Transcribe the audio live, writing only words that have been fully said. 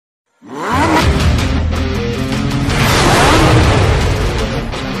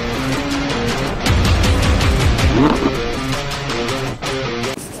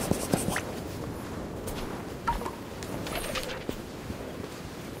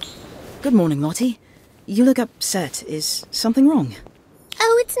Good morning, Lottie. You look upset. Is something wrong?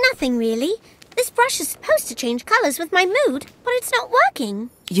 Oh, it's nothing really. This brush is supposed to change colours with my mood, but it's not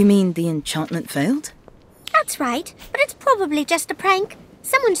working. You mean the enchantment failed? That's right, but it's probably just a prank.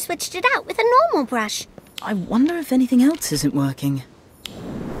 Someone switched it out with a normal brush. I wonder if anything else isn't working.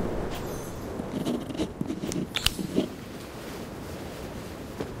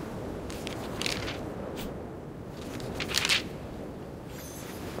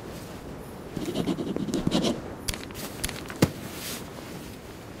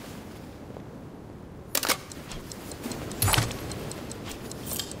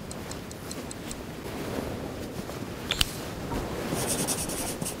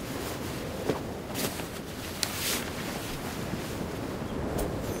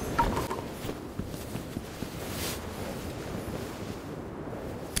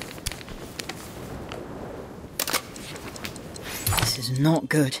 This is not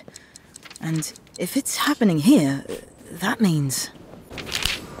good. And if it's happening here, that means...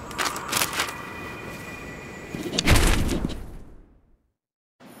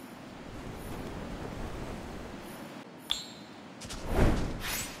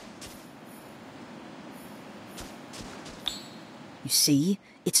 You see,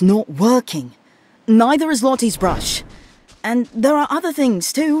 it's not working. Neither is Lottie's brush. And there are other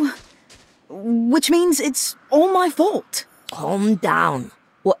things too. Which means it's all my fault. Calm down.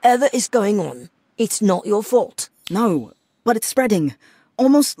 Whatever is going on, it's not your fault. No, but it's spreading.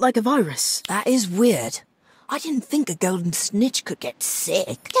 Almost like a virus. That is weird. I didn't think a golden snitch could get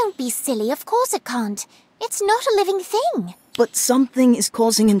sick. Don't be silly, of course it can't. It's not a living thing. But something is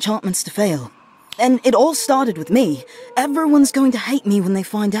causing enchantments to fail. And it all started with me. Everyone's going to hate me when they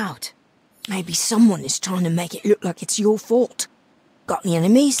find out. Maybe someone is trying to make it look like it's your fault. Got any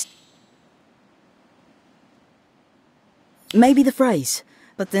enemies? Maybe the phrase.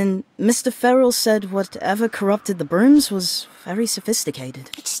 But then Mr. Ferrell said whatever corrupted the brooms was very sophisticated.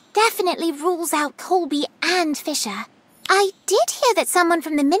 Which definitely rules out Colby and Fisher. I did hear that someone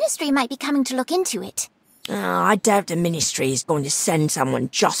from the Ministry might be coming to look into it. I doubt the Ministry is going to send someone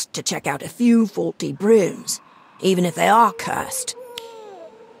just to check out a few faulty brooms, even if they are cursed.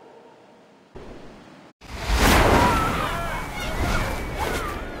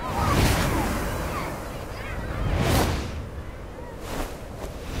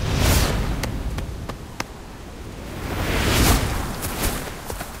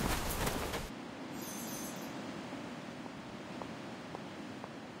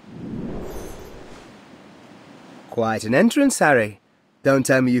 Quite an entrance, Harry. Don't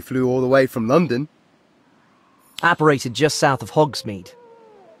tell me you flew all the way from London. Apparated just south of Hogsmeade.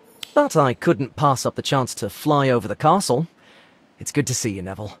 But I couldn't pass up the chance to fly over the castle. It's good to see you,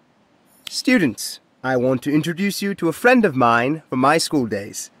 Neville. Students, I want to introduce you to a friend of mine from my school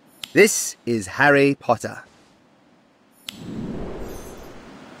days. This is Harry Potter.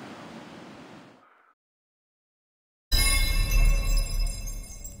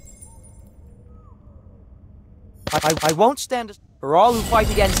 I won't stand for all who fight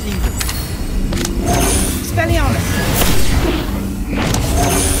against evil. Expelliarmus!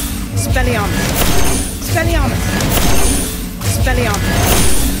 Expelliarmus! Expelliarmus! Expelliarmus!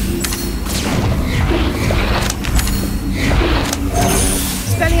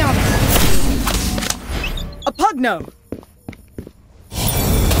 Expelliarmus! A pugno!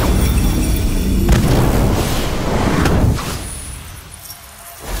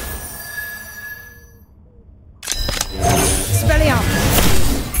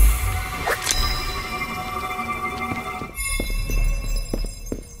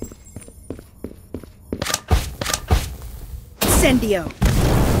 Incendio!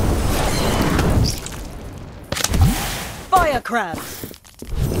 Fire crab!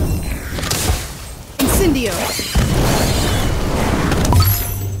 Incendio!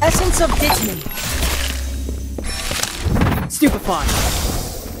 Essence of Ditman! Stupefy!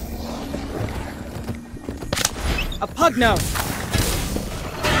 A pugno!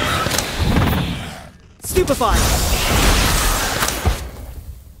 Stupefy!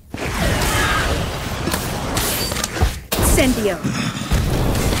 Incendio!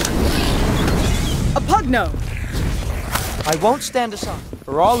 A pugno! I won't stand aside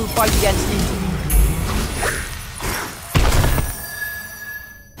for all who fight against evil.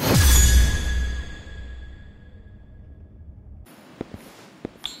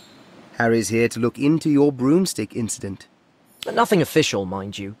 Harry's here to look into your broomstick incident. But nothing official,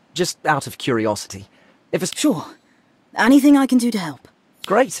 mind you. Just out of curiosity. If it's... Sure. Anything I can do to help.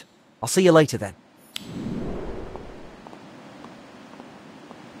 Great. I'll see you later then.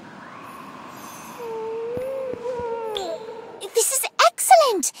 This is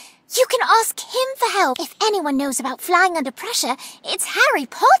excellent! You can help. If anyone knows about flying under pressure, it's Harry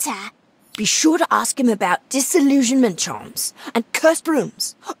Potter. Be sure to ask him about disillusionment charms, and cursed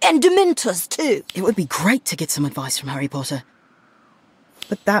brooms, and dementors too. It would be great to get some advice from Harry Potter.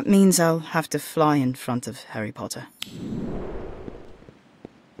 But that means I'll have to fly in front of Harry Potter.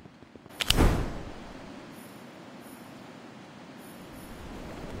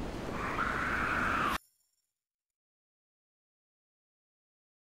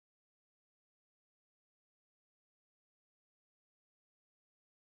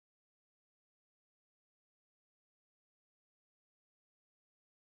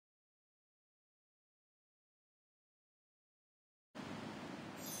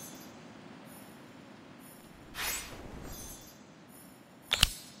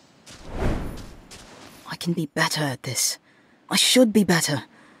 I can be better at this. I should be better.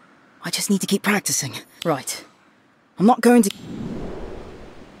 I just need to keep practicing. Right. I'm not going to...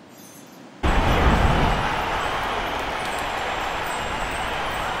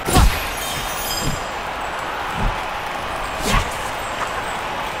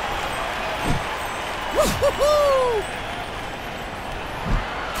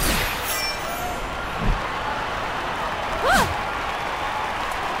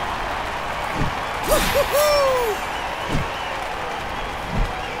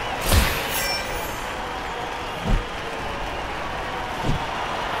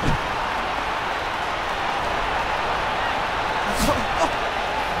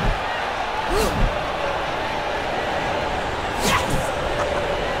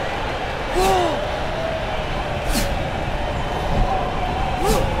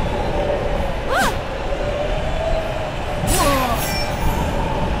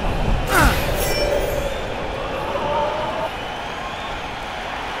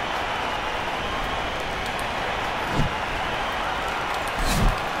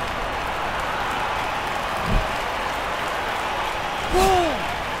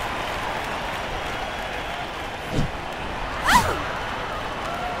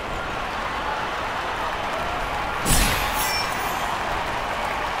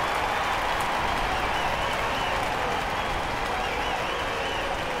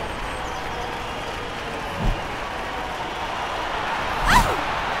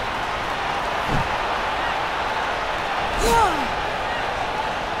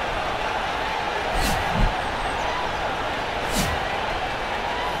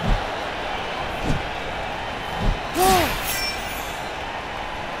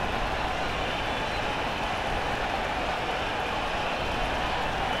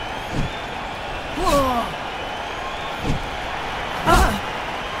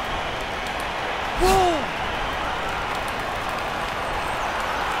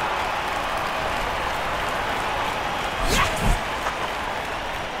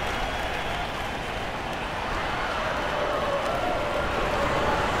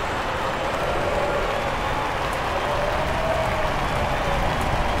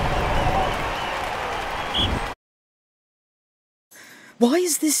 Why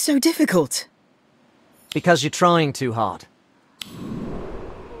is this so difficult? Because you're trying too hard.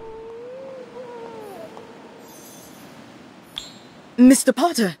 Mr.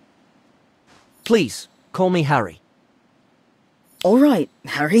 Potter! Please, call me Harry. All right,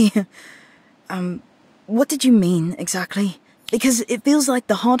 Harry. What did you mean, exactly? Because it feels like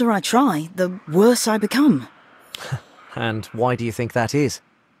the harder I try, the worse I become. And why do you think that is?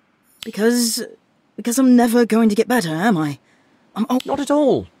 Because I'm never going to get better, am I? Not at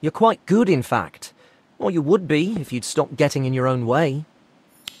all. You're quite good, in fact. Or you would be, if you'd stop getting in your own way.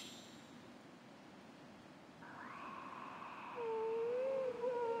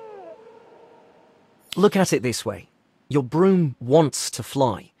 Look at it this way. Your broom wants to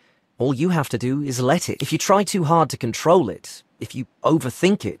fly. All you have to do is let it. If you try too hard to control it, if you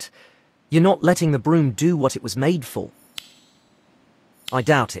overthink it, you're not letting the broom do what it was made for. I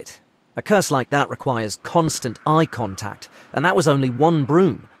doubt it. A curse like that requires constant eye contact, and that was only one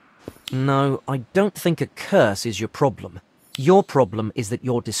broom. No, I don't think a curse is your problem. Your problem is that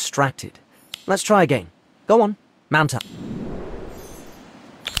you're distracted. Let's try again. Go on, mount up.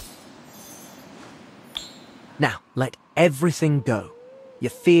 Now, let everything go.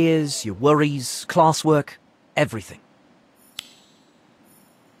 Your fears, your worries, classwork, everything.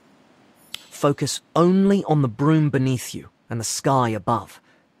 Focus only on the broom beneath you and the sky above.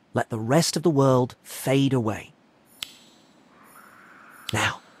 Let the rest of the world fade away.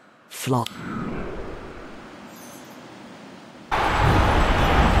 Now, fly.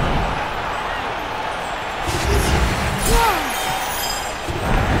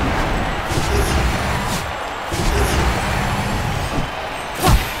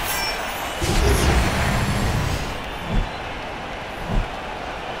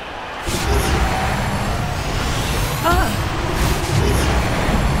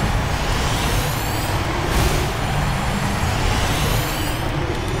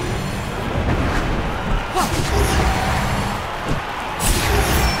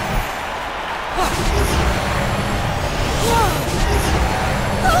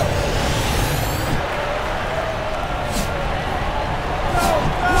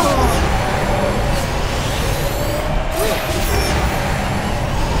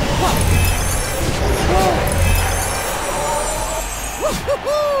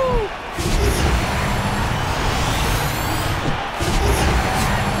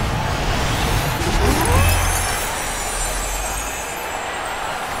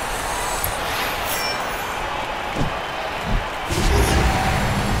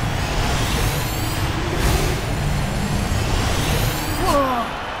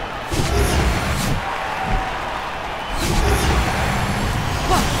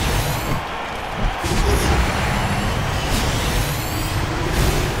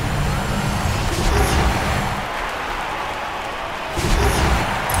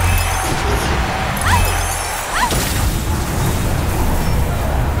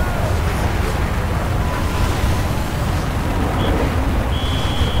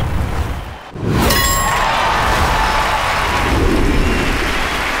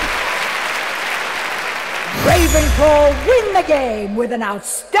 Paw win the game with an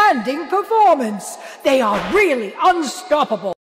outstanding performance. They are really unstoppable.